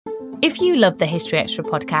If you love the History Extra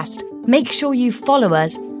podcast, make sure you follow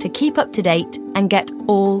us to keep up to date and get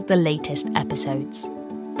all the latest episodes.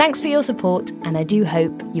 Thanks for your support, and I do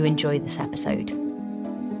hope you enjoy this episode.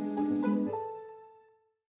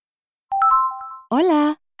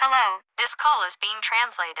 Hola. Hello, this call is being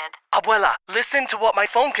translated. Abuela, listen to what my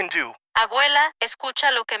phone can do. Abuela,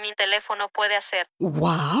 escucha lo que mi teléfono puede hacer.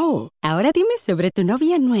 Wow. Ahora dime sobre tu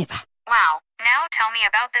novia nueva. Wow, now tell me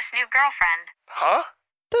about this new girlfriend. Huh?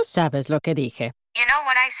 Tú sabes lo que dije. You know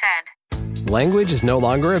what I said. Language is no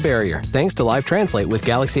longer a barrier thanks to Live Translate with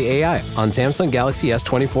Galaxy AI on Samsung Galaxy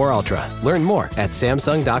S24 Ultra. Learn more at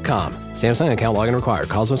Samsung.com. Samsung account login required.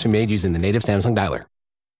 Calls must be made using the native Samsung dialer.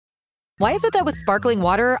 Why is it that with sparkling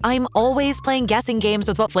water, I'm always playing guessing games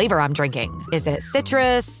with what flavor I'm drinking? Is it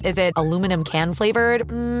citrus? Is it aluminum can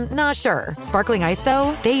flavored? Not sure. Sparkling ice,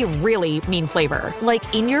 though, they really mean flavor.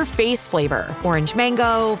 Like in-your-face flavor. Orange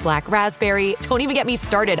mango, black raspberry. Don't even get me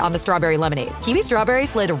started on the strawberry lemonade. Kiwi Strawberry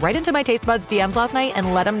slid right into my taste buds DMs last night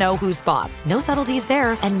and let them know who's boss. No subtleties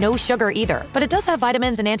there, and no sugar either. But it does have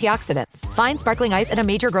vitamins and antioxidants. Find sparkling ice at a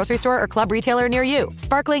major grocery store or club retailer near you.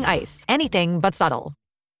 Sparkling ice. Anything but subtle.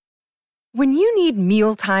 When you need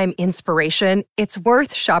mealtime inspiration, it's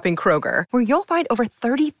worth shopping Kroger, where you'll find over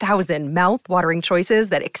 30,000 mouth-watering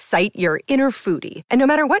choices that excite your inner foodie. And no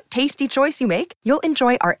matter what tasty choice you make, you'll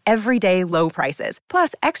enjoy our everyday low prices,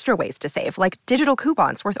 plus extra ways to save, like digital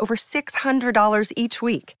coupons worth over $600 each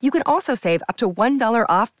week. You can also save up to $1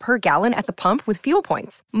 off per gallon at the pump with fuel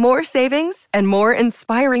points. More savings and more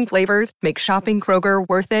inspiring flavors make shopping Kroger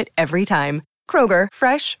worth it every time. Kroger,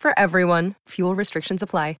 fresh for everyone. Fuel restrictions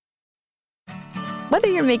apply. Whether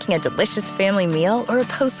you're making a delicious family meal or a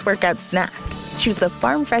post-workout snack, choose the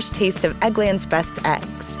farm-fresh taste of Eggland's Best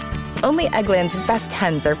eggs. Only Eggland's Best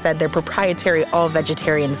hens are fed their proprietary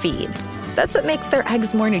all-vegetarian feed. That's what makes their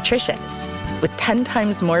eggs more nutritious. With 10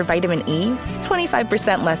 times more vitamin E,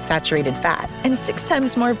 25% less saturated fat, and 6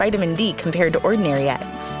 times more vitamin D compared to ordinary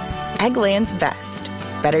eggs. Eggland's Best.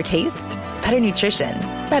 Better taste, better nutrition,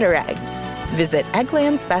 better eggs. Visit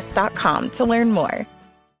egglandsbest.com to learn more.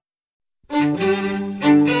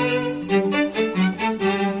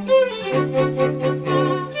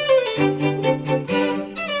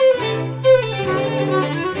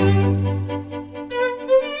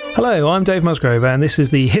 Hello, I'm Dave Musgrove, and this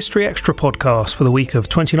is the History Extra podcast for the week of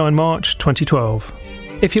 29 March 2012.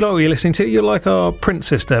 If you like what you're listening to, you'll like our print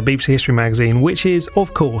sister, BBC History Magazine, which is,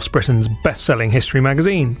 of course, Britain's best-selling history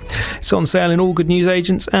magazine. It's on sale in all good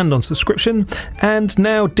newsagents and on subscription, and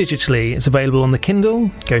now digitally. It's available on the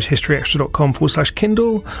Kindle. Go to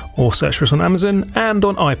historyextra.com/Kindle, or search for us on Amazon, and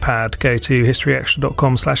on iPad. Go to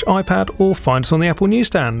historyextra.com/iPad, or find us on the Apple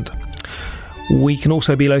newsstand. We can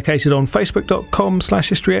also be located on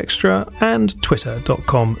facebook.com/historyextra and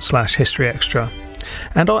twitter.com/historyextra.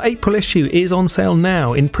 And our April issue is on sale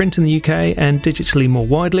now, in print in the UK and digitally more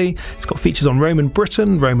widely. It's got features on Roman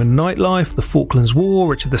Britain, Roman nightlife, the Falklands War,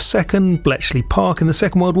 Richard II, Bletchley Park in the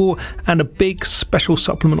Second World War, and a big special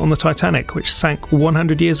supplement on the Titanic, which sank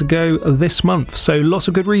 100 years ago this month. So lots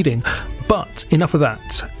of good reading. But enough of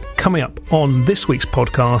that. Coming up on this week's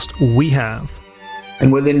podcast, we have...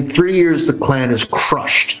 And within 3 years, the Klan is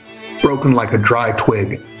crushed, broken like a dry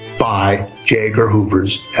twig by J. Edgar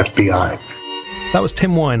Hoover's FBI. That was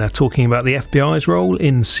Tim Weiner talking about the FBI's role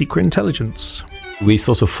in secret intelligence. We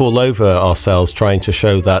sort of fall over ourselves trying to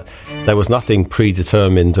show that there was nothing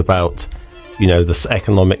predetermined about, the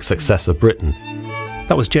economic success of Britain.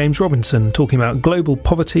 That was James Robinson talking about global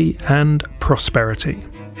poverty and prosperity.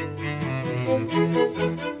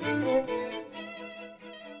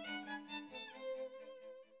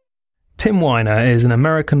 Tim Weiner is an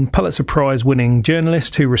American Pulitzer Prize-winning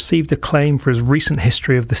journalist who received acclaim for his recent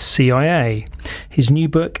history of the CIA. His new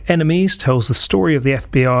book, Enemies, tells the story of the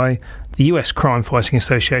FBI, the US crime-fighting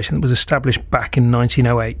association that was established back in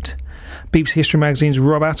 1908. BBC History Magazine's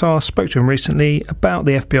Rob Attar spoke to him recently about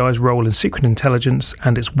the FBI's role in secret intelligence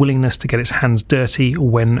and its willingness to get its hands dirty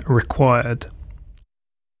when required.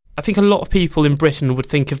 I think a lot of people in Britain would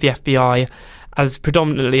think of the FBI as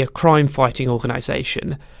predominantly a crime-fighting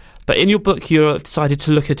organisation. But in your book, you decided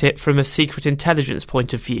to look at it from a secret intelligence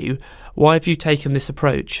point of view. Why have you taken this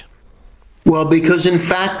approach? Well, because in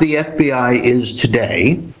fact, the FBI is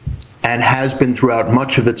today, and has been throughout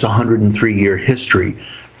much of its 103-year history,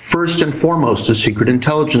 first and foremost a secret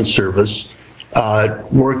intelligence service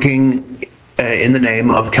working in the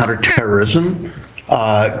name of counterterrorism,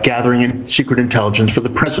 gathering in secret intelligence for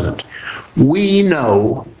the president. We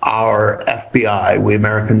know our FBI, we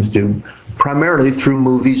Americans do, primarily through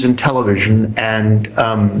movies and television, and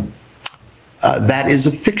that is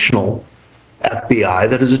a fictional FBI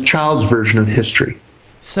that is a child's version of history.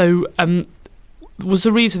 So, was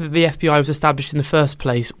the reason that the FBI was established in the first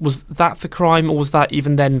place, was that for crime, or was that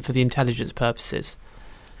even then for the intelligence purposes?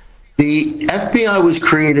 The FBI was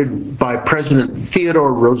created by President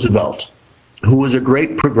Theodore Roosevelt, who was a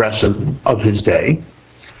great progressive of his day,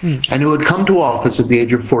 and who had come to office at the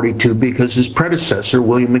age of 42 because his predecessor,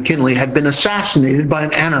 William McKinley, had been assassinated by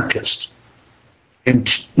an anarchist in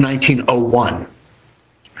 1901.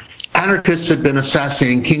 Anarchists had been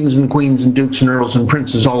assassinating kings and queens and dukes and earls and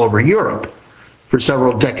princes all over Europe for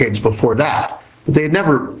several decades before that, but they had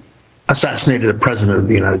never assassinated a president of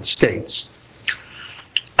the United States.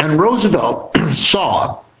 And Roosevelt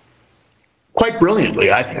saw, quite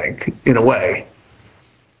brilliantly, I think, in a way,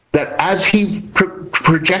 that as he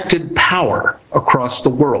projected power across the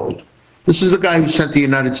world, this is the guy who sent the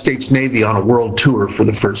United States Navy on a world tour for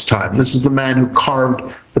the first time. This is the man who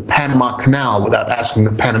carved the Panama Canal without asking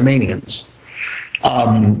the Panamanians.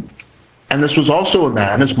 And this was also a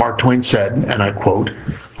man, as Mark Twain said, and I quote,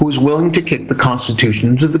 who was willing to kick the Constitution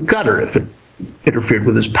into the gutter if it interfered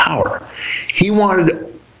with his power. He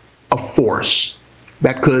wanted a force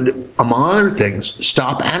that could, among other things,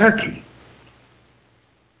 stop anarchy.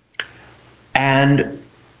 And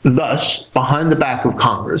thus, behind the back of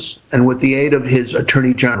Congress, and with the aid of his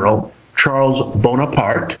Attorney General, Charles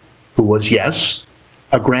Bonaparte, who was, yes,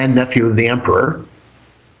 a grandnephew of the Emperor,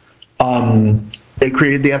 they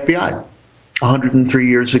created the FBI 103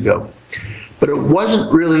 years ago. But it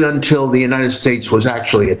wasn't really until the United States was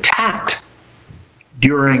actually attacked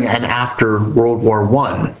during and after World War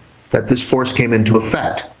I that this force came into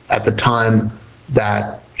effect at the time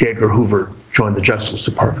that J. Edgar Hoover joined the Justice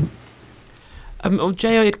Department.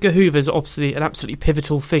 J. Edgar Hoover is obviously an absolutely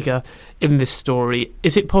pivotal figure in this story.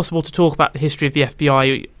 Is it possible to talk about the history of the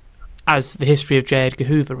FBI as the history of J. Edgar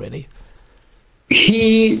Hoover, really?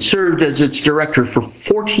 He served as its director for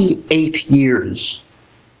 48 years,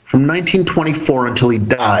 from 1924 until he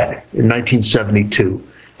died in 1972.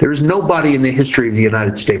 There is nobody in the history of the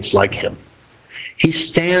United States like him. He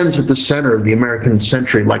stands at the center of the American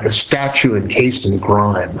century like a statue encased in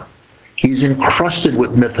grime. He's encrusted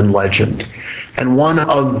with myth and legend. And one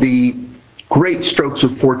of the great strokes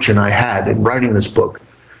of fortune I had in writing this book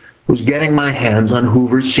was getting my hands on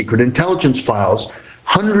Hoover's secret intelligence files,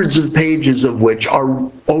 hundreds of pages of which are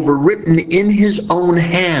overwritten in his own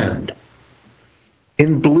hand,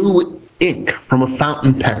 in blue ink from a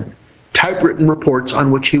fountain pen, typewritten reports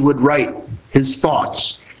on which he would write his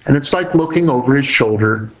thoughts. And it's like looking over his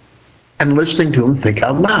shoulder and listening to him think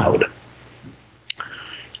out loud.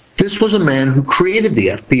 This was a man who created the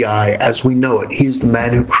FBI as we know it. He is the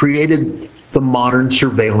man who created the modern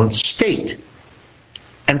surveillance state.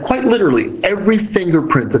 And quite literally, every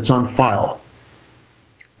fingerprint that's on file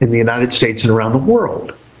in the United States and around the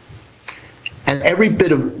world, and every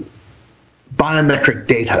bit of biometric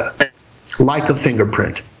data, like a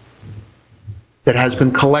fingerprint, that has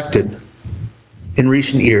been collected in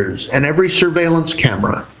recent years, and every surveillance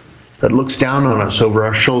camera that looks down on us over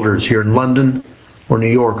our shoulders here in London or New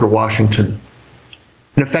York or Washington,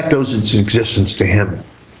 in effect owes its existence to him.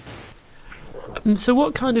 So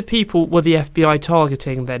what kind of people were the FBI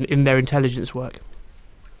targeting then in their intelligence work?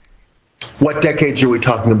 What decades are we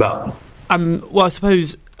talking about? Well, I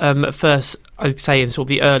suppose at first, I'd say in sort of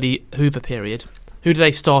the early Hoover period. Who do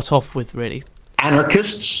they start off with, really?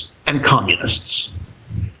 Anarchists and communists.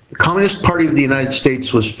 The Communist Party of the United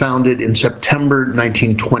States was founded in September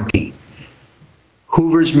 1920.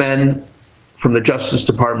 Hoover's men from the Justice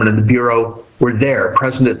Department and the Bureau were there,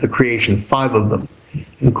 present at the creation, 5 of them,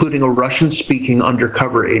 including a Russian-speaking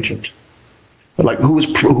undercover agent,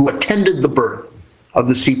 who attended the birth of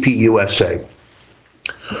the CPUSA.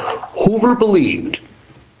 Hoover believed,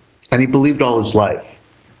 and he believed all his life,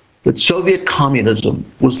 that Soviet communism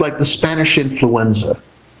was like the Spanish influenza,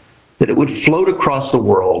 that it would float across the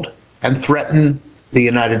world and threaten the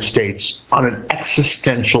United States on an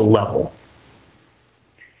existential level.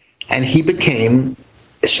 And he became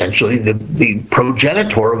essentially the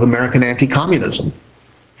progenitor of American anti-communism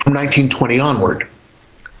from 1920 onward.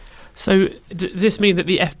 So does this mean that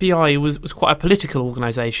the FBI was quite a political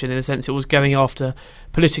organisation in the sense it was going after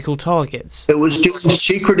political targets? It was doing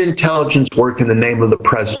secret intelligence work in the name of the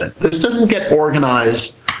president. This doesn't get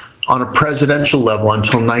organised on a presidential level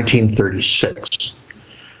until 1936,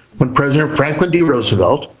 when President Franklin D.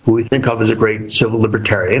 Roosevelt, who we think of as a great civil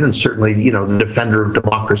libertarian and certainly, the defender of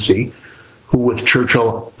democracy, who with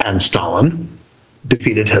Churchill and Stalin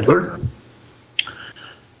defeated Hitler.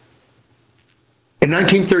 In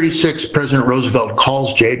 1936, President Roosevelt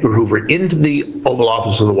calls J. Edgar Hoover into the Oval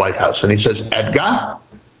Office of the White House, and he says, "Edgar,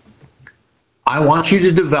 I want you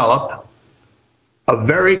to develop a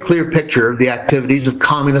very clear picture of the activities of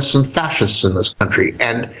communists and fascists in this country.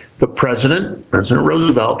 And the President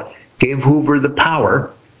Roosevelt, gave Hoover the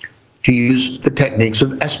power to use the techniques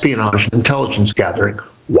of espionage and intelligence gathering,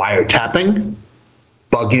 wiretapping,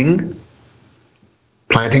 bugging,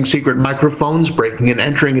 planting secret microphones, breaking and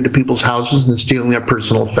entering into people's houses and stealing their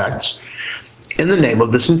personal effects in the name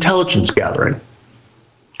of this intelligence gathering.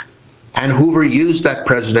 And Hoover used that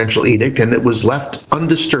presidential edict, and it was left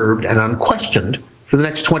undisturbed and unquestioned for the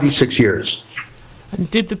next 26 years. And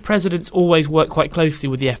did the presidents always work quite closely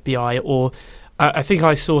with the FBI? Or I think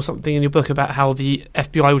I saw something in your book about how the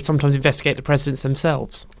FBI would sometimes investigate the presidents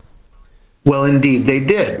themselves. Well, indeed, they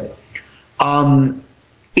did.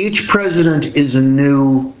 Each president is a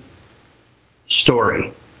new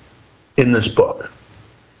story in this book.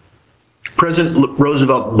 President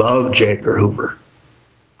Roosevelt loved J. Edgar Hoover.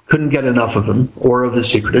 Couldn't get enough of him or of his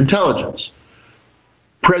secret intelligence.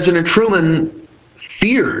 President Truman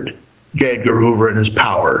feared J. Edgar Hoover and his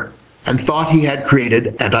power and thought he had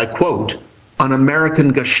created, and I quote, an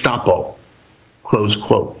American Gestapo, close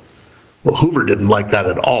quote. Well, Hoover didn't like that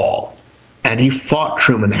at all, and he fought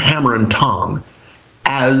Truman hammer and tong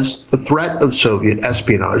as the threat of Soviet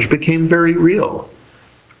espionage became very real.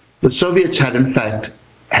 The Soviets had, in fact,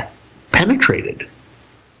 penetrated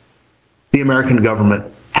the American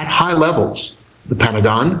government at high levels, the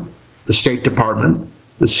Pentagon, the State Department,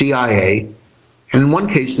 the CIA, and in one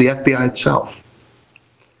case, the FBI itself.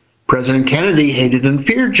 President Kennedy hated and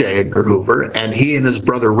feared J. Edgar Hoover, and he and his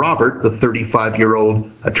brother Robert, the 35-year-old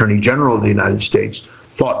Attorney General of the United States,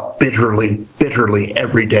 fought bitterly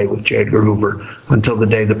every day with J. Edgar Hoover until the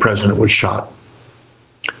day the president was shot.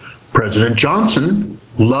 President Johnson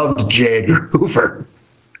loved J. Edgar Hoover,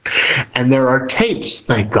 and there are tapes,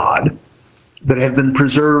 thank God, that have been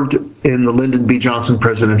preserved in the Lyndon B. Johnson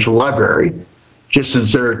Presidential Library, just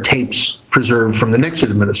as there are tapes preserved from the Nixon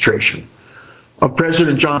administration, of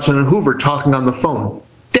President Johnson and Hoover talking on the phone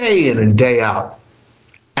day in and day out.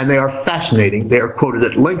 And they are fascinating. They are quoted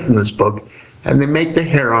at length in this book, and they make the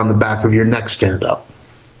hair on the back of your neck stand up.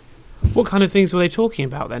 What kind of things were they talking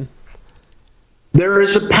about then? There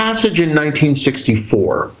is a passage in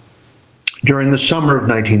 1964, during the summer of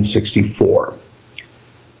 1964.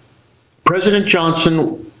 President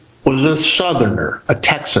Johnson was a Southerner, a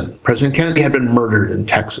Texan. President Kennedy had been murdered in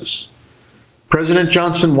Texas. President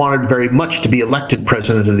Johnson wanted very much to be elected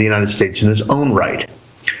President of the United States in his own right.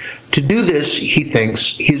 To do this, he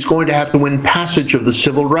thinks he's going to have to win passage of the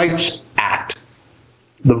Civil Rights Act,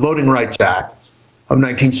 the Voting Rights Act of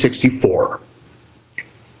 1964.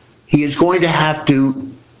 He is going to have to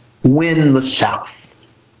win the South.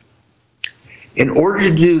 In order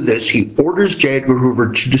to do this, he orders J. Edgar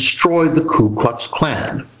Hoover to destroy the Ku Klux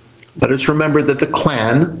Klan. Let us remember that the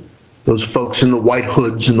Klan, those folks in the white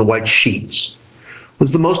hoods and the white sheets,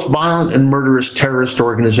 was the most violent and murderous terrorist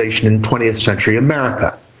organization in 20th century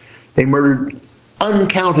America. They murdered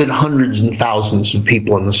uncounted hundreds and thousands of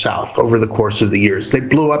people in the South over the course of the years. They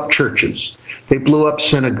blew up churches. They blew up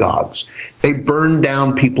synagogues. They burned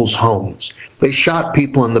down people's homes. They shot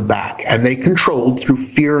people in the back, and they controlled through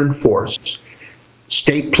fear and force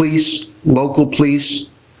state police, local police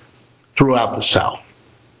throughout the South.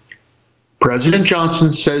 President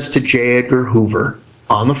Johnson says to J. Edgar Hoover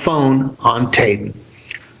on the phone, on tape,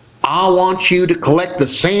 I want you to collect the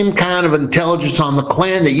same kind of intelligence on the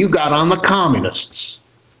Klan that you got on the communists.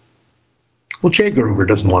 Well, J. Edgar Hoover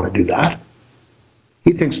doesn't want to do that.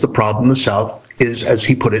 He thinks the problem in the South is, as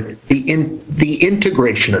he put it, the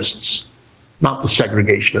integrationists, not the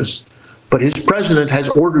segregationists. But his president has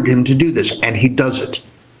ordered him to do this, and he does it.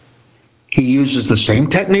 He uses the same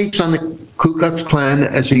techniques on the Ku Klux Klan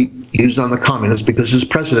as he used on the communists because his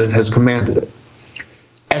president has commanded it.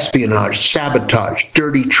 Espionage, sabotage,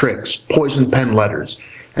 dirty tricks, poison pen letters.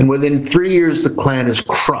 And within 3 years, the Klan is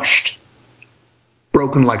crushed,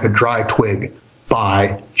 broken like a dry twig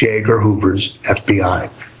by J. Edgar Hoover's FBI.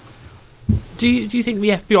 Do you think the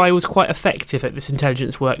FBI was quite effective at this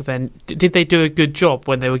intelligence work then? Did they do a good job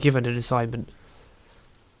when they were given an assignment?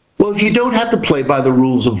 Well, if you don't have to play by the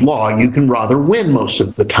rules of law, you can rather win most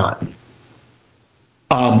of the time.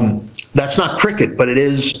 That's not cricket, but it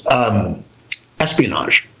is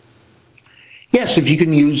espionage. Yes, if you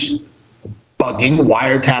can use bugging,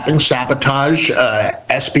 wiretapping, sabotage,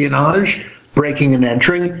 espionage, breaking and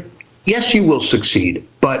entering, yes, you will succeed,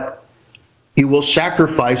 but you will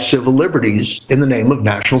sacrifice civil liberties in the name of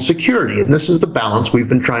national security. And this is the balance we've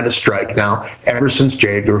been trying to strike now ever since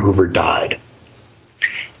J. Edgar Hoover died.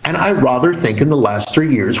 And I rather think in the last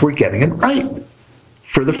 3 years we're getting it right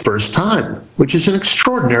for the first time, which is an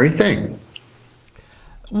extraordinary thing.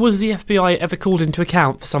 Was the FBI ever called into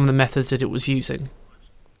account for some of the methods that it was using?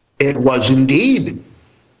 It was indeed.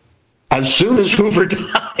 As soon as Hoover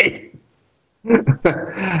died.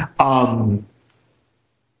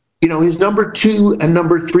 His number 2 and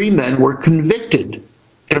number 3 men were convicted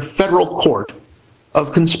in a federal court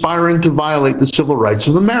of conspiring to violate the civil rights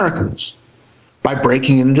of Americans by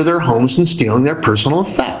breaking into their homes and stealing their personal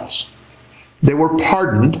effects. They were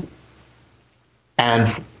pardoned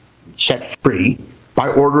and set free by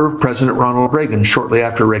order of President Ronald Reagan shortly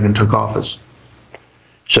after Reagan took office.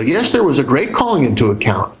 So yes, there was a great calling into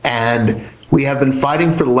account, and we have been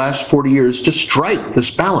fighting for the last 40 years to strike this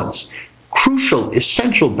balance, crucial,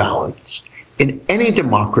 essential balance in any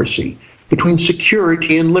democracy between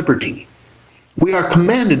security and liberty. We are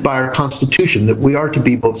commanded by our Constitution that we are to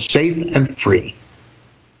be both safe and free.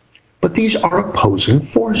 But these are opposing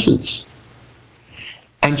forces.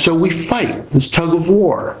 And so we fight this tug of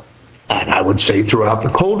war. And I would say throughout the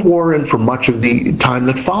Cold War and for much of the time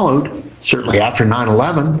that followed, certainly after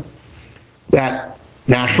 9/11, that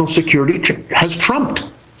national security has trumped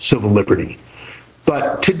civil liberty.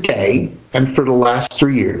 But today, and for the last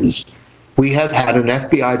 3 years, we have had an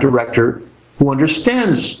FBI director who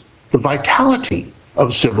understands the vitality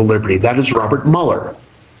of civil liberty. That is Robert Mueller.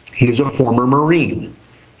 He is a former Marine.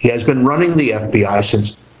 He has been running the FBI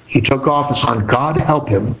since he took office on, God help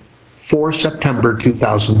him, 4 September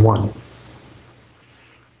 2001.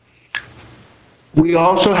 We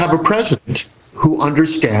also have a president who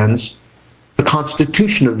understands the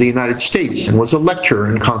Constitution of the United States and was a lecturer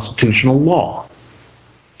in constitutional law.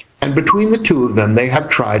 And between the two of them, they have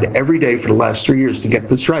tried every day for the last 3 years to get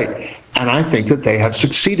this right. And I think that they have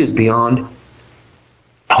succeeded beyond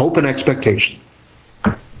hope and expectation.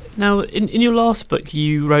 Now, in your last book,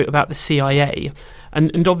 you wrote about the CIA.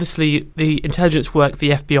 And obviously, the intelligence work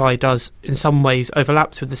the FBI does in some ways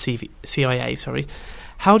overlaps with the CIA.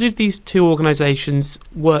 How did these two organisations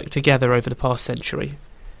work together over the past century?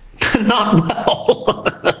 Not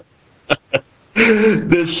well.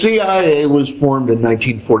 The CIA was formed in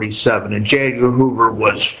 1947, and J. Edgar Hoover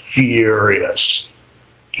was furious.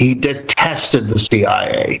 He detested the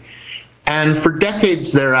CIA. And for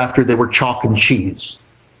decades thereafter, they were chalk and cheese.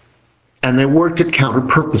 And they worked at counter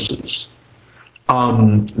purposes.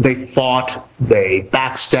 They fought, they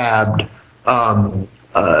backstabbed,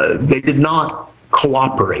 they did not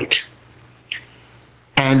cooperate.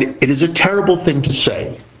 And it is a terrible thing to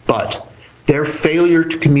say, but their failure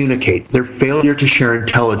to communicate, their failure to share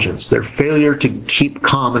intelligence, their failure to keep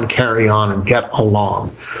calm and carry on and get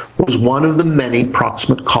along was one of the many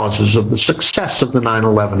proximate causes of the success of the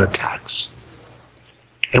 9/11 attacks.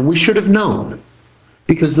 And we should have known,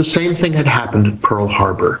 because the same thing had happened at Pearl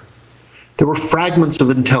Harbor. There were fragments of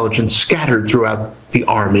intelligence scattered throughout the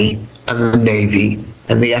Army and the Navy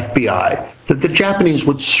and the FBI that the Japanese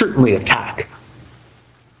would certainly attack,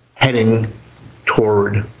 heading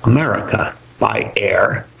toward America by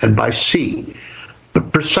air and by sea.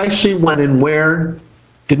 But precisely when and where,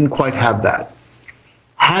 didn't quite have that.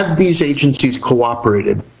 Had these agencies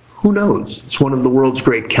cooperated, who knows? It's one of the world's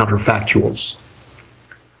great counterfactuals.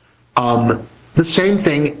 The same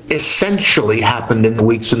thing essentially happened in the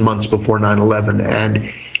weeks and months before 9/11,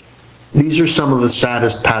 and these are some of the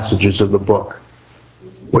saddest passages of the book,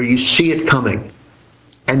 where you see it coming,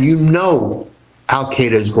 and you know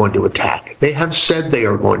Al-Qaeda is going to attack. They have said they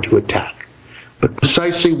are going to attack, but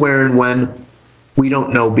precisely where and when, we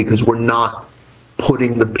don't know, because we're not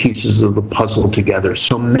putting the pieces of the puzzle together.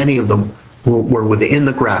 So many of them were within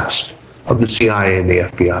the grasp of the CIA and the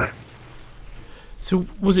FBI. So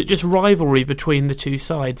was it just rivalry between the two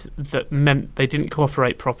sides that meant they didn't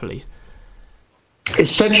cooperate properly?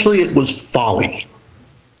 Essentially, it was folly.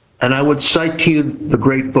 And I would cite to you the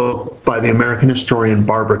great book by the American historian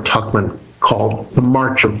Barbara Tuchman called The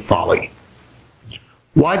March of Folly.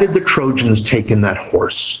 Why did the Trojans take in that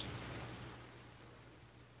horse?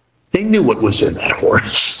 They knew what was in that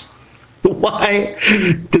horse. Why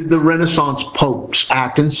did the Renaissance popes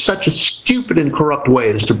act in such a stupid and corrupt way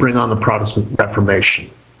as to bring on the Protestant Reformation?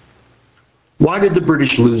 Why did the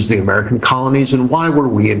British lose the American colonies, and why were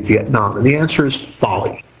we in Vietnam? And the answer is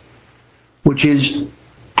folly, which is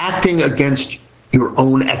acting against your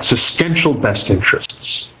own existential best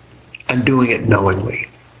interests and doing it knowingly.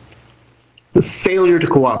 The failure to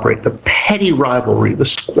cooperate, the petty rivalry, the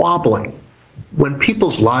squabbling, when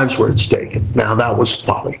people's lives were at stake, now that was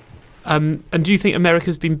folly. And do you think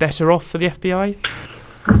America's been better off for the FBI?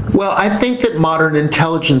 Well, I think that modern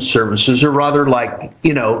intelligence services are rather like,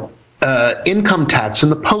 income tax in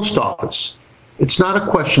the post office. It's not a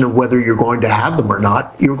question of whether you're going to have them or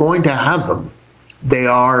not. You're going to have them. They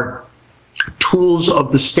are tools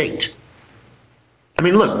of the state. I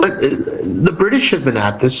mean, look, the British have been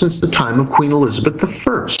at this since the time of Queen Elizabeth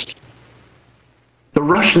I. The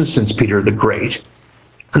Russians since Peter the Great.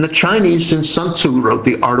 And the Chinese since Sun Tzu wrote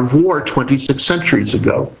The Art of War 26 centuries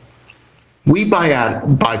ago. We,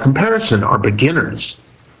 by comparison, are beginners.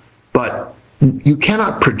 But you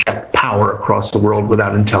cannot project power across the world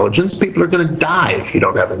without intelligence. People are going to die if you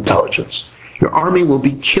don't have intelligence. Your army will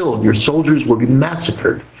be killed. Your soldiers will be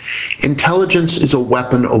massacred. Intelligence is a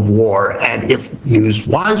weapon of war, and if used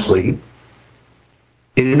wisely,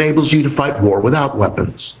 it enables you to fight war without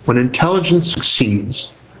weapons. When intelligence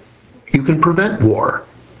succeeds, you can prevent war.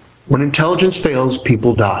 When intelligence fails,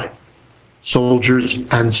 people die, soldiers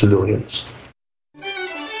and civilians.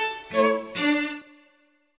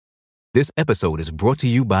 This episode is brought to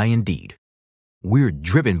you by Indeed. We're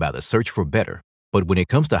driven by the search for better, but when it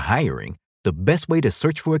comes to hiring, the best way to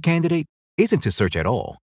search for a candidate isn't to search at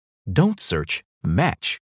all. Don't search,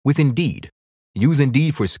 match with Indeed. Use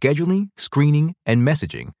Indeed for scheduling, screening, and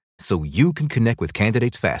messaging so you can connect with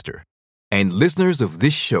candidates faster. And listeners of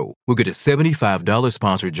this show will get a $75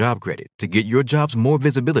 sponsored job credit to get your jobs more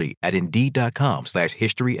visibility at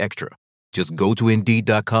Indeed.com/HistoryExtra. Just go to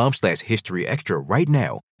Indeed.com/HistoryExtra right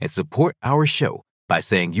now and support our show by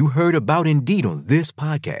saying you heard about Indeed on this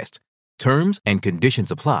podcast. Terms and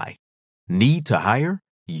conditions apply. Need to hire?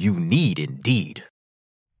 You need Indeed.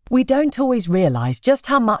 We don't always realize just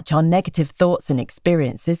how much our negative thoughts and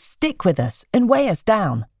experiences stick with us and weigh us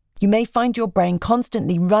down. You may find your brain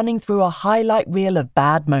constantly running through a highlight reel of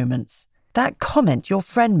bad moments. That comment your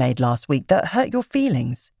friend made last week that hurt your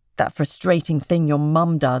feelings. That frustrating thing your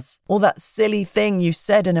mum does. Or that silly thing you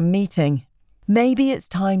said in a meeting. Maybe it's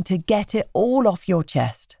time to get it all off your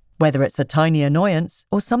chest. Whether it's a tiny annoyance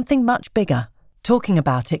or something much bigger, talking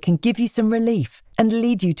about it can give you some relief and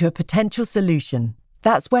lead you to a potential solution.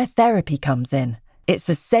 That's where therapy comes in. It's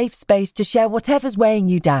a safe space to share whatever's weighing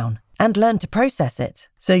you down and learn to process it,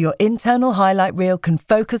 so your internal highlight reel can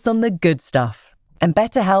focus on the good stuff. And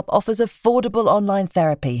BetterHelp offers affordable online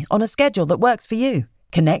therapy on a schedule that works for you.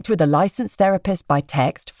 Connect with a licensed therapist by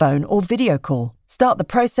text, phone, or video call. Start the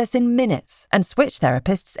process in minutes and switch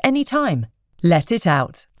therapists anytime. Let it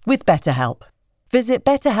out with BetterHelp. Visit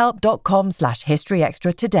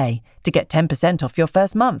betterhelp.com/historyextra today to get 10% off your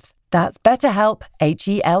first month. That's BetterHelp,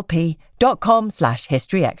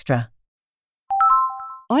 HELP.com/historyextra.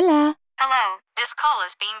 Hola. Hello, this call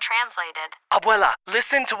is being translated. Abuela,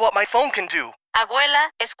 listen to what my phone can do. Abuela,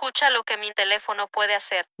 escucha lo que mi teléfono puede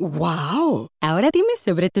hacer. ¡Wow! Ahora dime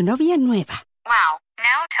sobre tu novia nueva. Wow,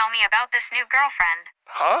 now tell me about this new girlfriend.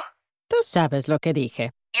 Huh? Tú sabes lo que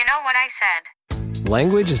dije. You know what I said.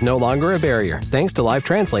 Language is no longer a barrier thanks to Live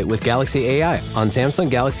Translate with Galaxy AI on Samsung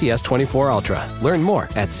Galaxy S24 Ultra. Learn more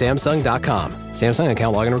at Samsung.com. Samsung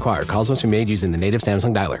account login required. Calls must be made using the native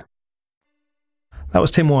Samsung dialer. That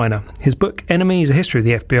was Tim Weiner. His book, Enemies, A History of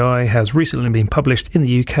the FBI, has recently been published in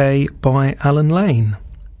the UK by Alan Lane.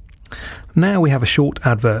 Now we have a short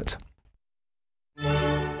advert.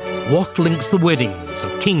 What links the weddings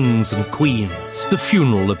of kings and queens, the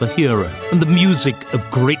funeral of a hero, and the music of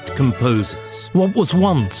great composers? What was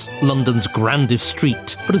once London's grandest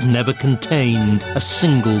street, but has never contained a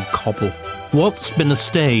single cobble? What's been a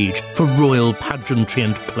stage for royal pageantry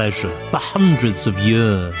and pleasure for hundreds of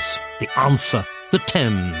years? The answer: the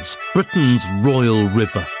Thames, Britain's royal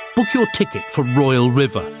river. Book your ticket for Royal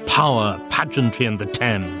River, Power, Pageantry and the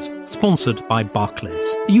Thames, sponsored by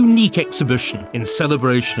Barclays. A unique exhibition in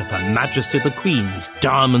celebration of Her Majesty the Queen's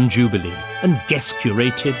Diamond Jubilee and guest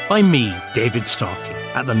curated by me, David Starkey,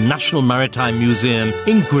 at the National Maritime Museum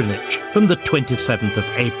in Greenwich from the 27th of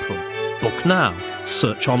April. Book now.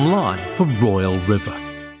 Search online for Royal River.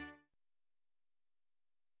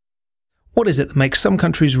 What is it that makes some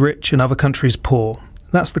countries rich and other countries poor?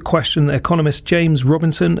 That's the question that economists James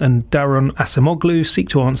Robinson and Daron Acemoglu seek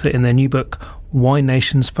to answer in their new book, Why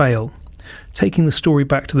Nations Fail. Taking the story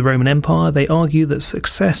back to the Roman Empire, they argue that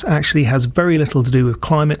success actually has very little to do with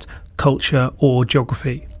climate, culture or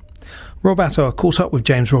geography. Rob Attar caught up with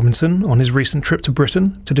James Robinson on his recent trip to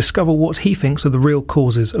Britain to discover what he thinks are the real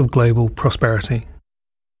causes of global prosperity.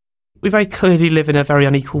 We very clearly live in a very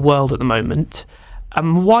unequal world at the moment.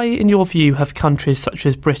 Why, in your view, have countries such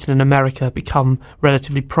as Britain and America become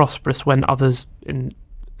relatively prosperous when others in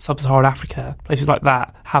sub-Saharan Africa, places like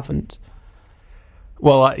that, haven't?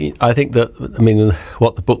 Well, I think that,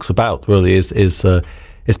 what the book's about really is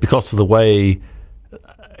because of the way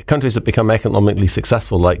countries that become economically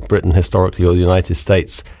successful, like Britain historically or the United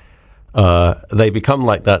States, they become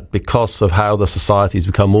like that because of how the societies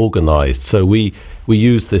become organized. So we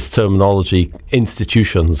use this terminology,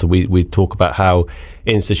 institutions. We talk about how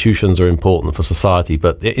institutions are important for society,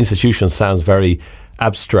 but institutions sounds very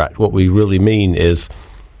abstract. What we really mean is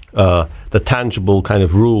the tangible kind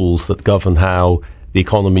of rules that govern how the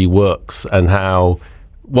economy works and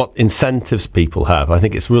what incentives people have. I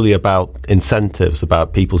think it's really about incentives,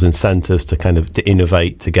 about people's incentives to kind of to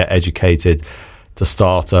innovate, to get educated, to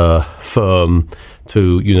start a firm,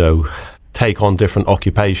 to, take on different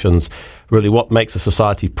occupations. Really what makes a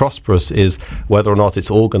society prosperous is whether or not it's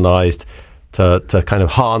organized to kind of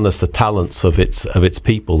harness the talents of its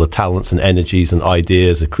people, the talents and energies and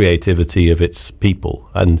ideas, the creativity of its people.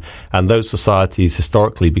 And those societies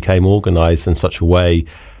historically became organized in such a way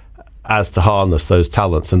as to harness those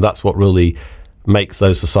talents. And that's what really makes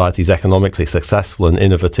those societies economically successful and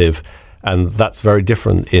innovative. And that's very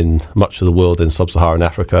different in much of the world in sub-Saharan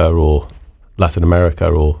Africa or Latin America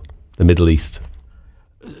or the Middle East.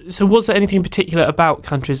 So was there anything particular about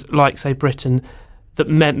countries like, say, Britain that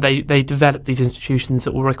meant they developed these institutions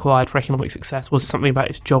that were required for economic success? Was it something about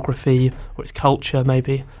its geography or its culture,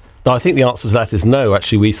 maybe? No, I think the answer to that is no.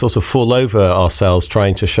 Actually, we sort of fall over ourselves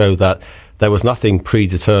trying to show that there was nothing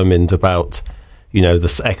predetermined about,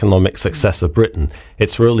 the economic success of Britain.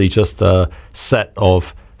 It's really just a set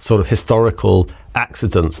of sort of historical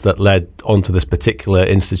accidents that led onto this particular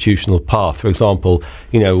institutional path. For example,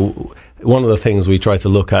 one of the things we try to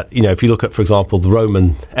look at, if you look at, for example, the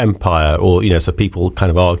Roman Empire, or, so people kind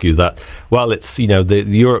of argue that, well, it's, the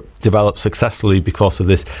Europe developed successfully because of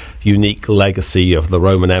this unique legacy of the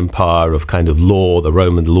Roman Empire, of kind of law, the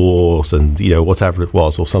Roman laws, and, whatever it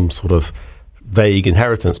was, or some sort of vague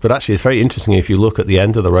inheritance. But actually, it's very interesting if you look at the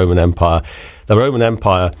end of the Roman Empire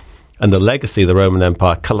and the legacy of the Roman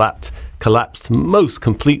Empire collapsed most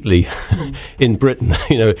completely in Britain,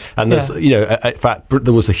 and there's, in fact,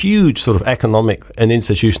 there was a huge sort of economic and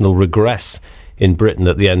institutional regress in Britain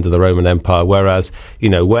at the end of the Roman Empire, whereas,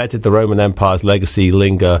 where did the Roman Empire's legacy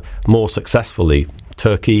linger more successfully?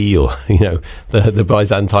 Turkey or, the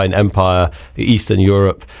Byzantine Empire, Eastern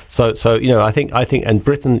Europe. So, I think, and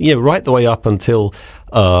Britain, right the way up until,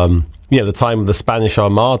 the time of the Spanish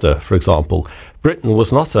Armada, for example, Britain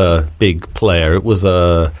was not a big player. It was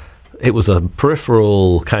a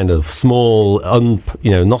peripheral kind of small,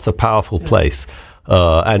 not a powerful place.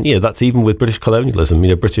 And that's even with British colonialism.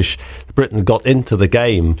 Britain got into the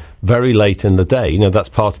game very late in the day. That's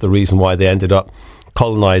part of the reason why they ended up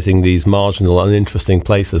colonizing these marginal, uninteresting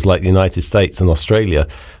places like the United States and Australia.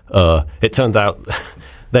 It turned out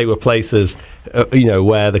they were places,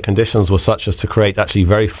 where the conditions were such as to create actually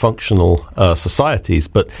very functional societies.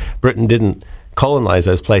 But Britain didn't colonize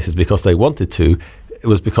those places because they wanted to. It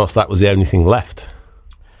was because that was the only thing left.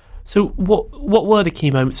 So what were the key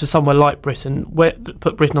moments for somewhere like Britain that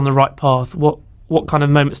put Britain on the right path? What kind of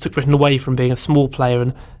moments took Britain away from being a small player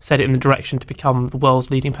and set it in the direction to become the world's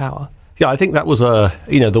leading power? Yeah, I think that was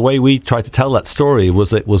the way we tried to tell that story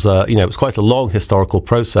was it was quite a long historical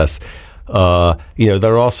process.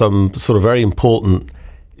 There are some sort of very important,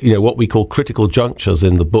 what we call critical junctures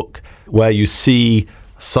in the book where you see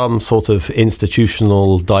some sort of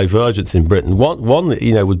institutional divergence in Britain. One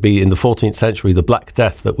would be in the 14th century, the Black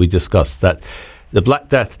Death that we discussed. That the Black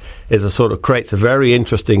Death creates a very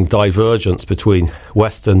interesting divergence between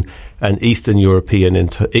Western and Eastern Europe in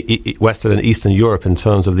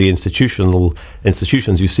terms of the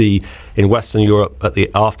institutions you see in Western Europe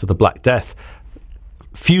after the Black Death.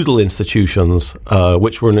 Feudal institutions,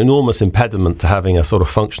 which were an enormous impediment to having a sort of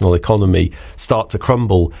functional economy, start to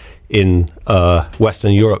crumble in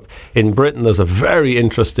Western Europe. In Britain, there's a very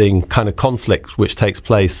interesting kind of conflict which takes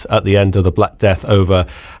place at the end of the Black Death over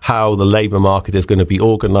how the labour market is going to be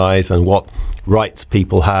organised and what rights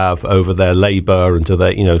people have over their labour and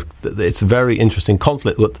it's a very interesting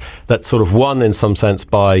conflict that's sort of won in some sense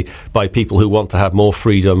by people who want to have more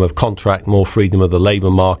freedom of contract, more freedom of the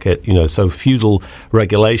labour market. So feudal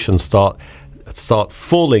regulations start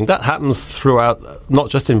falling. That happens throughout, not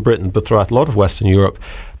just in Britain, but throughout a lot of Western Europe.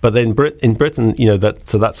 But then in Britain,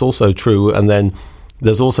 that's also true. And then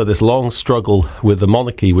there's also this long struggle with the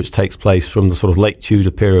monarchy, which takes place from the sort of late Tudor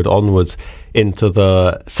period onwards into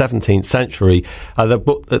the 17th century.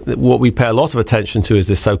 What we pay a lot of attention to is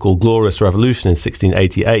this so-called Glorious Revolution in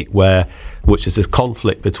 1688, which is this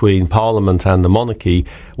conflict between Parliament and the monarchy,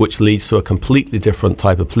 which leads to a completely different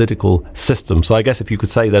type of political system. So I guess if you could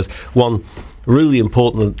say there's one really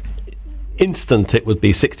important instant, it would be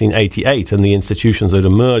 1688 and the institutions that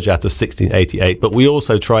emerge out of 1688. But we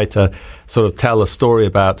also try to sort of tell a story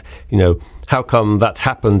about, how come that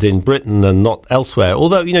happened in Britain and not elsewhere?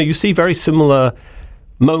 Although, you see very similar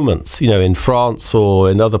moments, in France or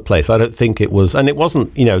in other places. I don't think it was, and it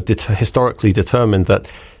wasn't, historically determined that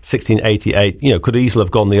 1688, could easily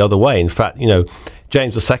have gone the other way. In fact,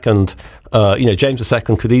 James II, James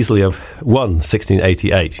II could easily have won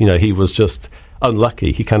 1688. He was just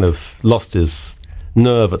unlucky. He kind of lost his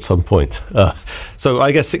nerve at some point. So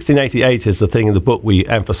I guess 1688 is the thing in the book we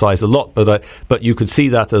emphasize a lot, but you could see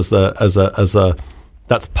that as a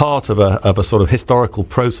that's part of a sort of historical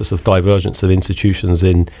process of divergence of institutions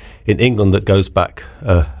in England that goes back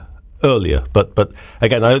earlier. But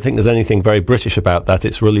again, I don't think there's anything very British about that.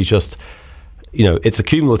 It's really just, it's a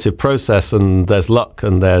cumulative process, and there's luck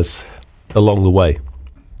and there's along the way.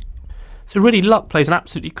 So really luck plays an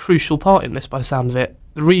absolutely crucial part in this by the sound of it.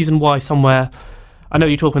 The reason why I know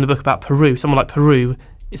you talk in the book about Peru, someone like Peru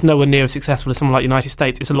is nowhere near as successful as someone like the United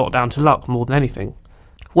States. It's a lot down to luck more than anything.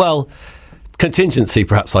 Well, contingency,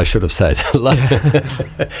 perhaps I should have said.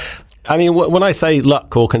 I mean, when I say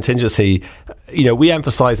luck or contingency, we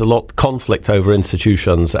emphasize a lot conflict over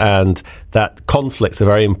institutions, and that conflicts are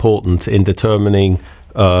very important in determining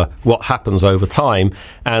what happens over time,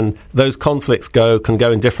 and those conflicts can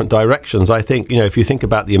go in different directions. I think, if you think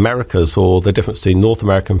about the Americas or the difference between North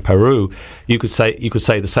America and Peru, you could say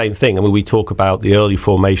the same thing. I mean, we talk about the early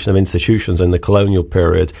formation of institutions in the colonial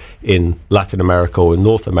period in Latin America or in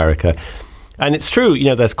North America, and it's true.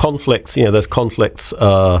 There's conflicts.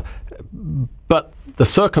 But the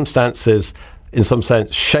circumstances, in some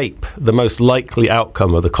sense, shape the most likely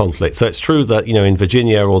outcome of the conflict. So it's true that, in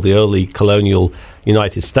Virginia or the early colonial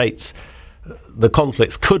United States, the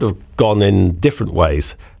conflicts could have gone in different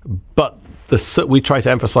ways. But we try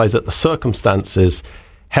to emphasize that the circumstances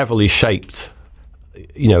heavily shaped,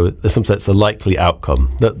 in some sense, the likely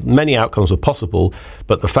outcome. That many outcomes were possible,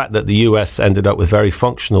 but the fact that the US ended up with very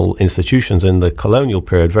functional institutions in the colonial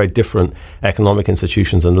period, very different economic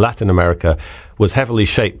institutions in Latin America, was heavily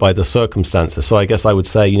shaped by the circumstances. So I guess I would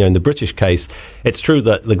say, in the British case, it's true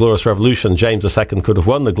that the Glorious Revolution, James II could have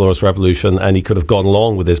won the Glorious Revolution, and he could have gone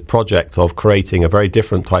along with his project of creating a very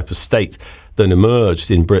different type of state than emerged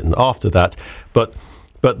in Britain after that. But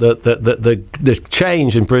the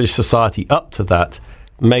change in British society up to that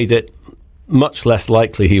made it much less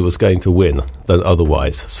likely he was going to win than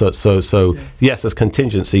otherwise. So yes, there's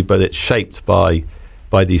contingency, but it's shaped by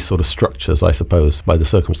these sort of structures, I suppose, by the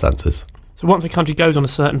circumstances. So once a country goes on a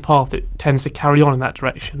certain path, it tends to carry on in that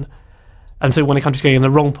direction. And so when a country's going in the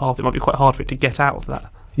wrong path, it might be quite hard for it to get out of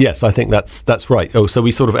that. Yes, I think that's right. So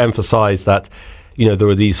we sort of emphasise that, there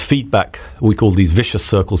are these feedback, we call these vicious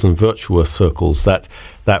circles and virtuous circles, that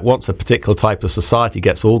once a particular type of society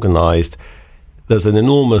gets organised, there's an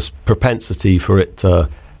enormous propensity for it,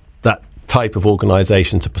 that type of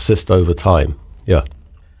organisation to persist over time. Yeah.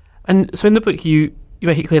 And so in the book, you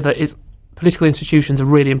make it clear that political institutions are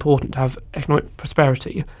really important to have economic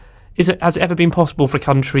prosperity. Has it ever been possible for a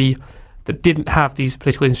country that didn't have these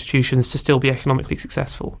political institutions to still be economically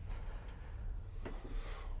successful?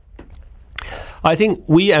 I think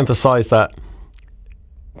we emphasise that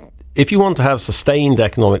if you want to have sustained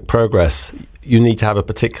economic progress, you need to have a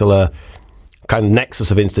particular kind of nexus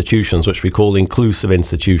of institutions, which we call inclusive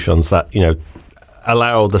institutions, that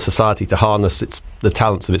allow the society to harness the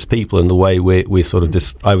talents of its people in the way we sort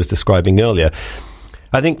of I was describing earlier.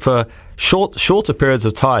 I think for shorter periods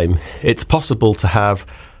of time, it's possible to have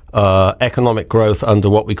economic growth under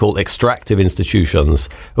what we call extractive institutions.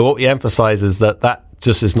 But what we emphasize is that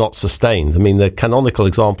just is not sustained. I mean, the canonical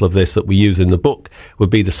example of this that we use in the book would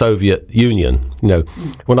be the Soviet Union.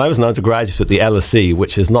 When I was an undergraduate at the LSE,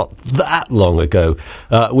 which is not that long ago,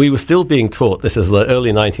 we were still being taught, this is the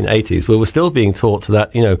early 1980s, we were still being taught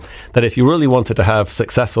that, that if you really wanted to have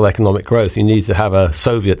successful economic growth, you needed to have a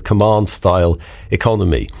Soviet command-style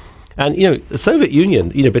economy. And, the Soviet Union,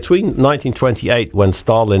 between 1928, when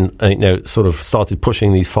Stalin, sort of started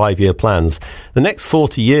pushing these 5-year plans, the next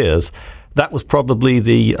 40 years, that was probably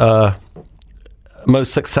the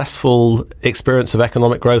most successful experience of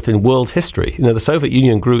economic growth in world history. The Soviet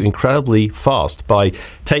Union grew incredibly fast by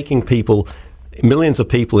taking millions of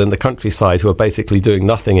people in the countryside who are basically doing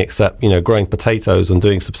nothing except, growing potatoes and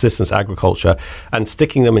doing subsistence agriculture, and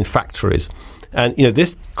sticking them in factories. And,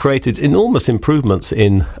 this created enormous improvements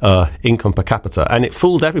in income per capita. And it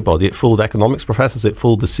fooled everybody. It fooled economics professors. It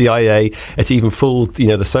fooled the CIA. It even fooled,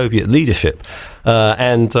 the Soviet leadership.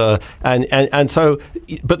 And so,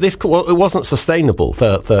 but it wasn't sustainable.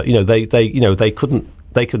 They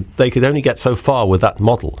could only get so far with that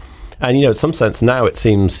model. And, in some sense now it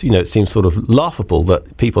seems sort of laughable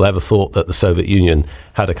that people ever thought that the Soviet Union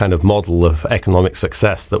had a kind of model of economic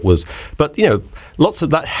success that was, but, lots of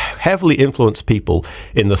that heavily influenced people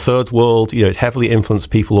in the third world. It heavily influenced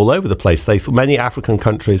people all over the place. Many African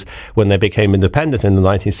countries, when they became independent in the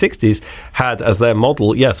 1960s, had as their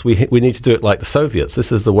model, yes, we need to do it like the Soviets.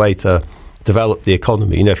 This is the way to developed the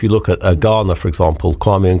economy. You know, if you look at Ghana, for example,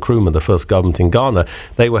 Kwame Nkrumah, the first government in Ghana,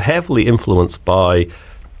 they were heavily influenced by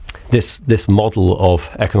this model of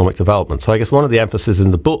economic development. So I guess one of the emphasis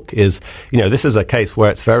in the book is, you know, this is a case where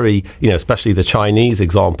it's very, you know, especially the Chinese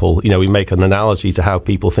example, you know, we make an analogy to how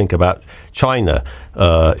people think about China.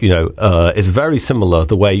 It's very similar.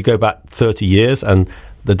 The way you go back 30 years and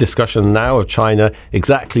the discussion now of China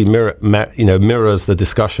exactly mirrors the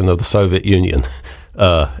discussion of the Soviet Union.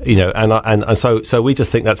 So we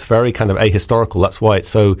just think that's very kind of ahistorical. That's why it's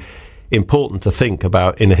so important to think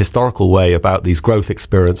about in a historical way about these growth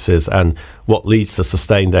experiences and what leads to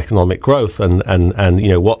sustained economic growth and you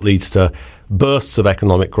know what leads to bursts of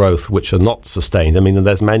economic growth which are not sustained. I mean,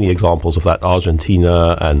 there's many examples of that,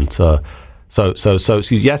 Argentina, and so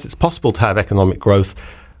yes, it's possible to have economic growth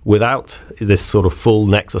without this sort of full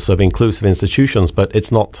nexus of inclusive institutions, but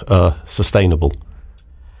it's not sustainable.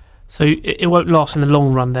 So it won't last in the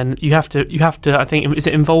long run. Then you have to. I think, is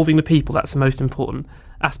it involving the people? That's the most important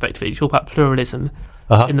aspect of it. You talk about pluralism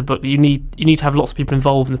in the book. That you need to have lots of people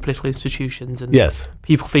involved in the political institutions, and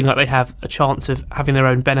people feeling like they have a chance of having their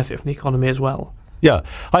own benefit from the economy as well. Yeah,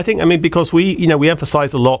 I think. I mean, because we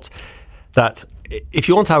emphasise a lot that if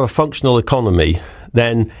you want to have a functional economy,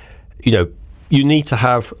 then you need to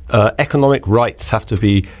have economic rights have to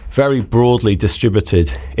be very broadly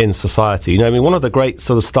distributed in society. One of the great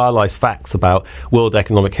sort of stylized facts about world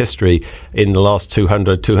economic history in the last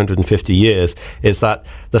 250 years is that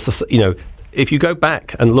if you go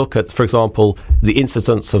back and look at, for example, the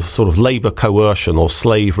incidence of sort of labor coercion or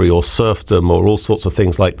slavery or serfdom or all sorts of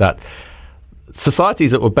things like that,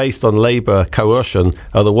 societies that were based on labor coercion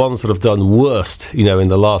are the ones that have done worst, in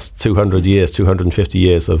the last 250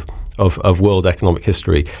 years of world economic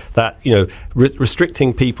history. That,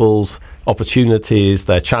 restricting people's opportunities,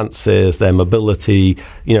 their chances, their mobility,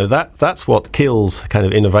 that's what kills kind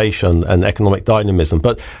of innovation and economic dynamism.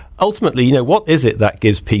 But ultimately, what is it that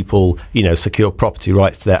gives people, secure property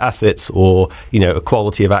rights to their assets, or,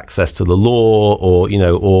 equality of access to the law,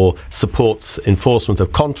 or supports enforcement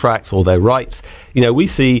of contracts or their rights? We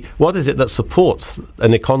see, what is it that supports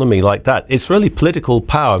an economy like that? It's really political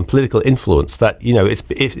power and political influence. That,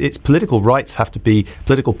 it's political rights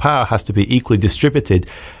political power has to be equally distributed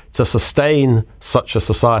to sustain such a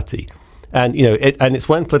society. And, it's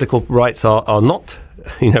when political rights are not,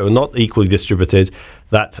 not equally distributed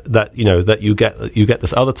that you get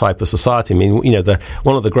this other type of society. I mean,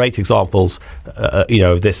 one of the great examples,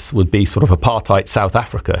 of this would be sort of apartheid South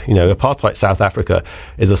Africa. Apartheid South Africa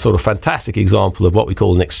is a sort of fantastic example of what we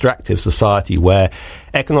call an extractive society, where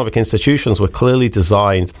economic institutions were clearly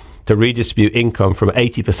designed to redistribute income from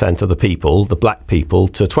 80% of the people, the black people,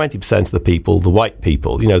 to 20% of the people, the white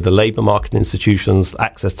people. The labour market institutions,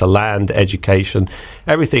 access to land, education,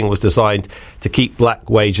 everything was designed to keep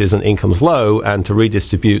black wages and incomes low and to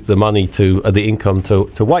redistribute the money the income to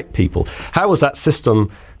white people. How is that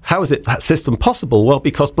system possible? Well,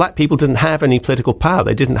 because black people didn't have any political power.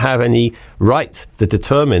 They didn't have any right to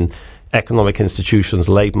determine economic institutions,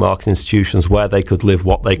 labour market institutions, where they could live,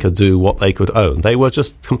 what they could do, what they could own. They were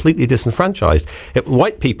just completely disenfranchised.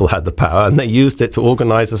 White people had the power, and they used it to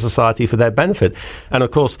organise a society for their benefit. And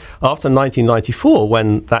of course, after 1994,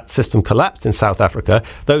 when that system collapsed in South Africa,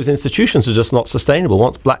 those institutions are just not sustainable.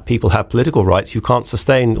 Once black people have political rights, you can't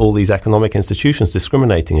sustain all these economic institutions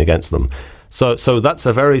discriminating against them. So that's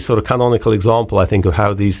a very sort of canonical example, I think, of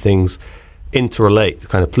how these things interrelate,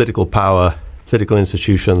 kind of political power, political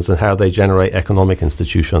institutions, and how they generate economic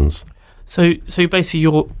institutions. So basically,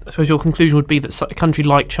 your conclusion would be that a country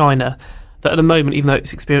like China, that at the moment, even though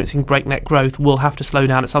it's experiencing breakneck growth, will have to slow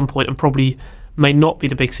down at some point and probably may not be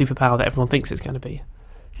the big superpower that everyone thinks it's going to be.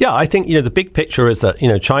 Yeah, I think the big picture is that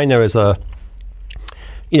China is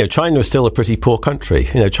still a pretty poor country.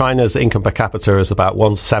 China's income per capita is about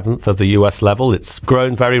 1/7 of the US level. It's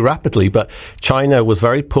grown very rapidly, but China was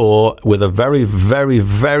very poor with a very, very,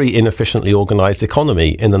 very inefficiently organized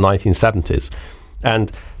economy in the 1970s. And,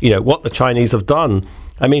 what the Chinese have done,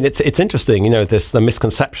 I mean, it's interesting, the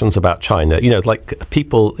misconceptions about China, like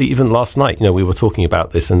people, even last night, we were talking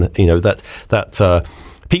about this, and, that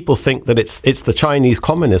people think that it's the Chinese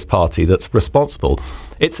Communist Party that's responsible.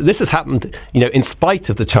 This has happened, in spite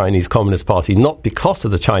of the Chinese Communist Party, not because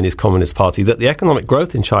of the Chinese Communist Party, that the economic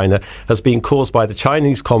growth in China has been caused by the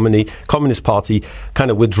Chinese Communist Party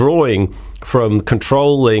kind of withdrawing from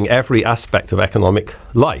controlling every aspect of economic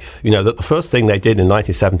life. That the first thing they did in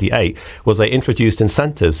 1978 was they introduced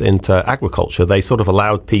incentives into agriculture. They sort of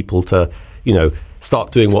allowed people to,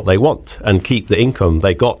 start doing what they want and keep the income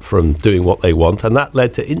they got from doing what they want. And that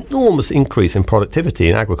led to enormous increase in productivity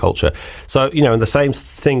in agriculture. So, and the same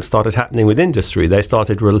thing started happening with industry. They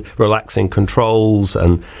started relaxing controls.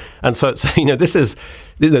 And so this is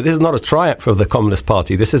not a triumph of the Communist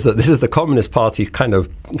Party. This is the Communist Party kind of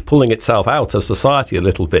pulling itself out of society a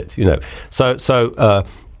little bit,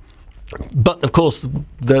 But, of course,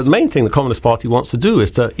 the main thing the Communist Party wants to do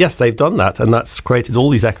is yes, they've done that, and that's created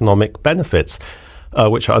all these economic benefits,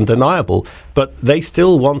 which are undeniable, but they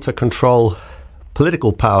still want to control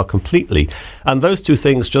political power completely. And those two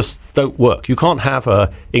things just don't work. You can't have an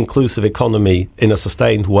inclusive economy in a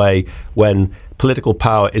sustained way when political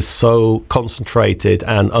power is so concentrated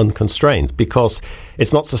and unconstrained, because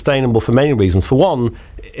it's not sustainable for many reasons. For one,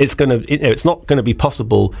 it's not going to be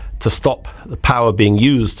possible to stop the power being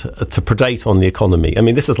used to predate on the economy. I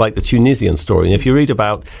mean, this is like the Tunisian story. And if you read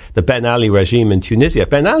about the Ben Ali regime in Tunisia,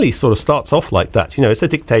 Ben Ali sort of starts off like that. It's a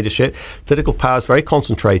dictatorship. Political power is very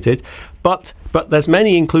concentrated. But there's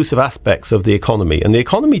many inclusive aspects of the economy. And the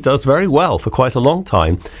economy does very well for quite a long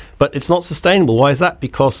time. But it's not sustainable. Why is that?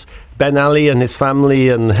 Because Ben Ali and his family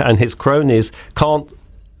and his cronies can't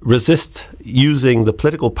resist using the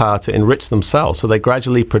political power to enrich themselves. So they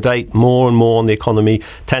gradually predate more and more on the economy,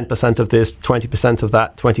 10% of this, 20% of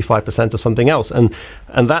that, 25% of something else. And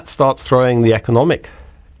that starts throwing the economic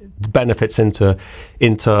benefits into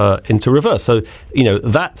reverse. So,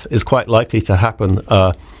 that is quite likely to happen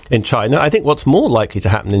in China. I think what's more likely to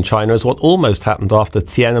happen in China is what almost happened after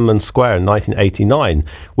Tiananmen Square in 1989,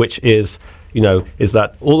 which is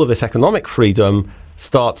that all of this economic freedom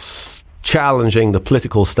starts challenging the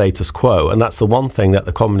political status quo, and that's the one thing that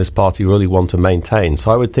the Communist Party really want to maintain.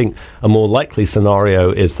 So I would think a more likely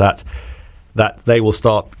scenario is that they will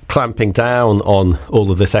start clamping down on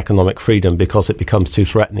all of this economic freedom because it becomes too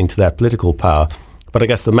threatening to their political power. But I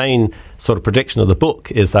guess the main sort of prediction of the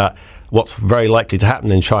book is that what's very likely to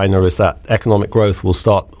happen in China is that economic growth will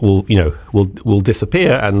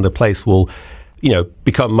disappear, and the place will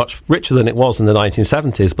become much richer than it was in the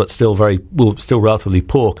 1970s, but still relatively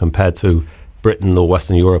poor compared to Britain or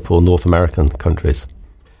Western Europe or North American countries.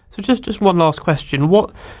 So just one last question.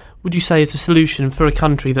 What would you say is a solution for a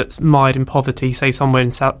country that's mired in poverty, say somewhere in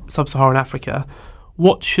sub-Saharan Africa?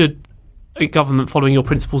 What should a government following your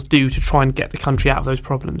principles do to try and get the country out of those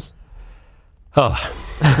problems? Oh,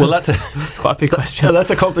 well, that's quite a big question. That's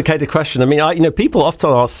a complicated question. I mean, people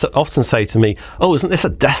often say to me, "Oh, isn't this a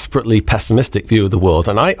desperately pessimistic view of the world?"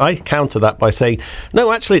 And I counter that by saying,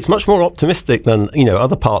 "No, actually, it's much more optimistic than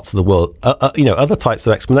other parts of the world. Other types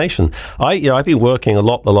of explanation." I've been working a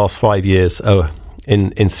lot the last 5 years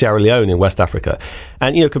in Sierra Leone in West Africa.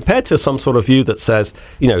 And, compared to some sort of view that says,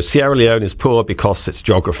 Sierra Leone is poor because it's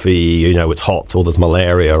geography, it's hot, or there's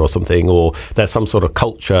malaria or something, or there's some sort of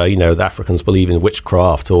culture, the Africans believe in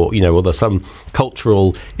witchcraft, or there's some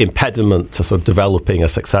cultural impediment to sort of developing a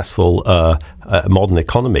successful modern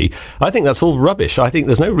economy. I think that's all rubbish. I think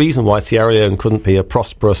there's no reason why Sierra Leone couldn't be a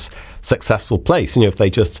prosperous, successful place, if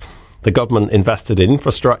they just... The government invested in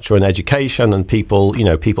infrastructure and education, and people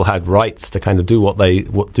had rights to kind of do what they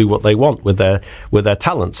want with their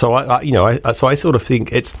talent. So I sort of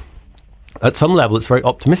think it's, at some level, it's a very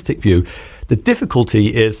optimistic view. The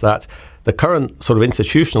difficulty is that the current sort of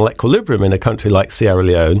institutional equilibrium in a country like Sierra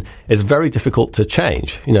Leone is very difficult to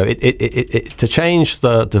change. To change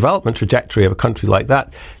the development trajectory of a country like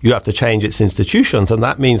that, you have to change its institutions, and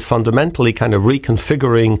that means fundamentally kind of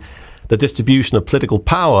reconfiguring the distribution of political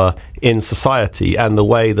power in society and the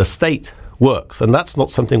way the state works. And that's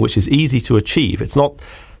not something which is easy to achieve. It's not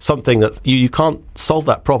something that you can't solve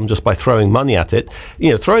that problem just by throwing money at it.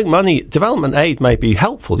 Throwing money, development aid may be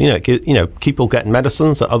helpful. People get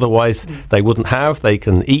medicines that otherwise they wouldn't have. They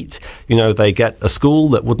can eat. They get a school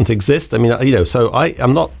that wouldn't exist. I mean, so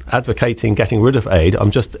I'm not advocating getting rid of aid.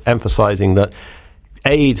 I'm just emphasizing that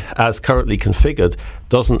aid, as currently configured,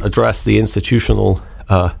 doesn't address the institutional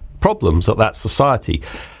problems of that society.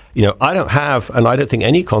 I don't have, and I don't think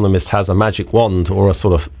any economist has, a magic wand or a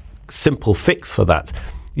sort of simple fix for that.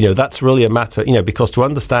 That's really a matter, because to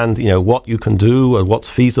understand, what you can do and what's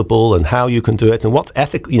feasible and how you can do it and what's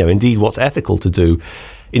ethical, indeed what's ethical to do,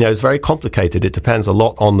 is very complicated. It depends a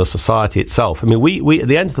lot on the society itself. I mean, we at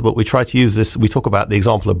the end of the book, we try to use this, we talk about the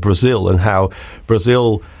example of Brazil and how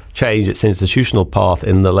Brazil changed its institutional path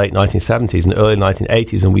in the late 1970s and early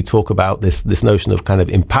 1980s, and we talk about this notion of kind of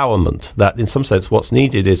empowerment, that in some sense what's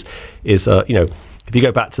needed is if you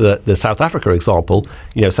go back to the South Africa example,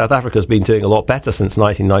 South Africa's been doing a lot better since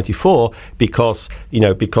 1994 because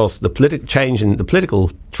the change in the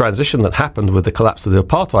political transition that happened with the collapse of the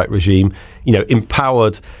apartheid regime,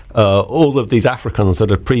 empowered all of these Africans that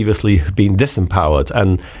had previously been disempowered,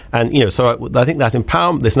 and so I think that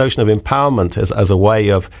empowerment, this notion of empowerment as a way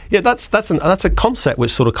of that's a concept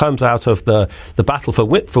which sort of comes out of the battle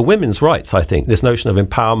for women's rights. I think this notion of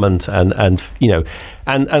empowerment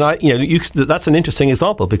that's an interesting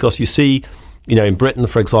example, because you see, in Britain,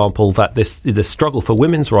 for example, that this struggle for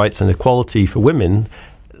women's rights and equality for women,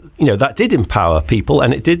 that did empower people,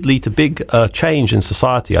 and it did lead to big change in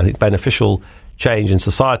society, I think beneficial change in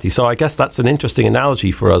society. So I guess that's an interesting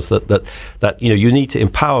analogy for us, that you need to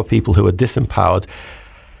empower people who are disempowered.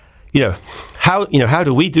 How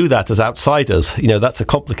do we do that as outsiders? That's a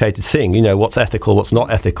complicated thing. What's ethical, what's not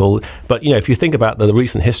ethical. But, if you think about the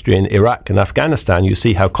recent history in Iraq and Afghanistan, you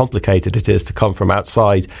see how complicated it is to come from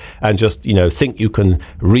outside and just, think you can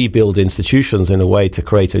rebuild institutions in a way to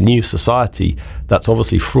create a new society that's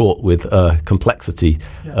obviously fraught with complexity.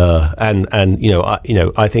 Yeah.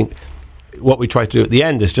 I think what we try to do at the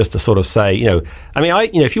end is just to sort of say,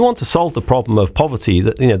 if you want to solve the problem of poverty,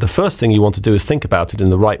 the first thing you want to do is think about it in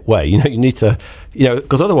the right way. You need to,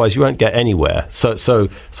 because otherwise you won't get anywhere. So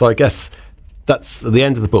I guess that's at the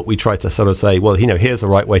end of the book. We try to sort of say, well, here's the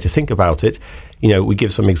right way to think about it. We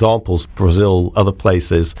give some examples, Brazil, other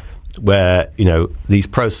places where, these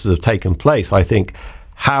processes have taken place. I think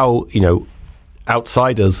how,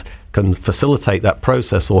 outsiders can facilitate that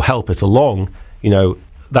process or help it along,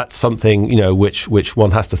 that's something, which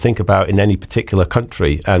one has to think about in any particular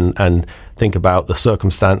country, and think about the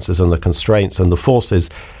circumstances and the constraints and the forces.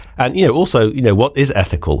 And, also, what is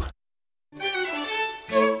ethical?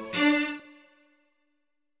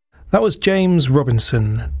 That was James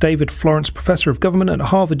Robinson, David Florence Professor of Government at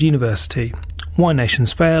Harvard University. Why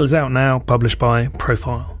Nations Fail is out now, published by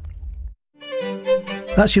Profile.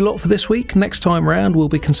 That's your lot for this week. Next time round, we'll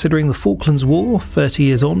be considering the Falklands War, 30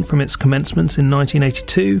 years on from its commencement in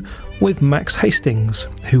 1982, with Max Hastings,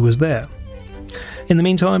 who was there. In the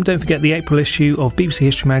meantime, don't forget the April issue of BBC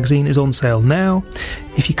History Magazine is on sale now.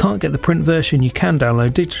 If you can't get the print version, you can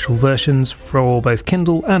download digital versions for both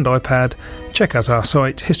Kindle and iPad. Check out our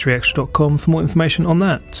site, historyextra.com, for more information on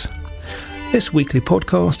that. This weekly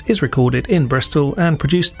podcast is recorded in Bristol and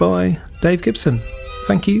produced by Dave Gibson.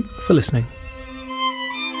 Thank you for listening.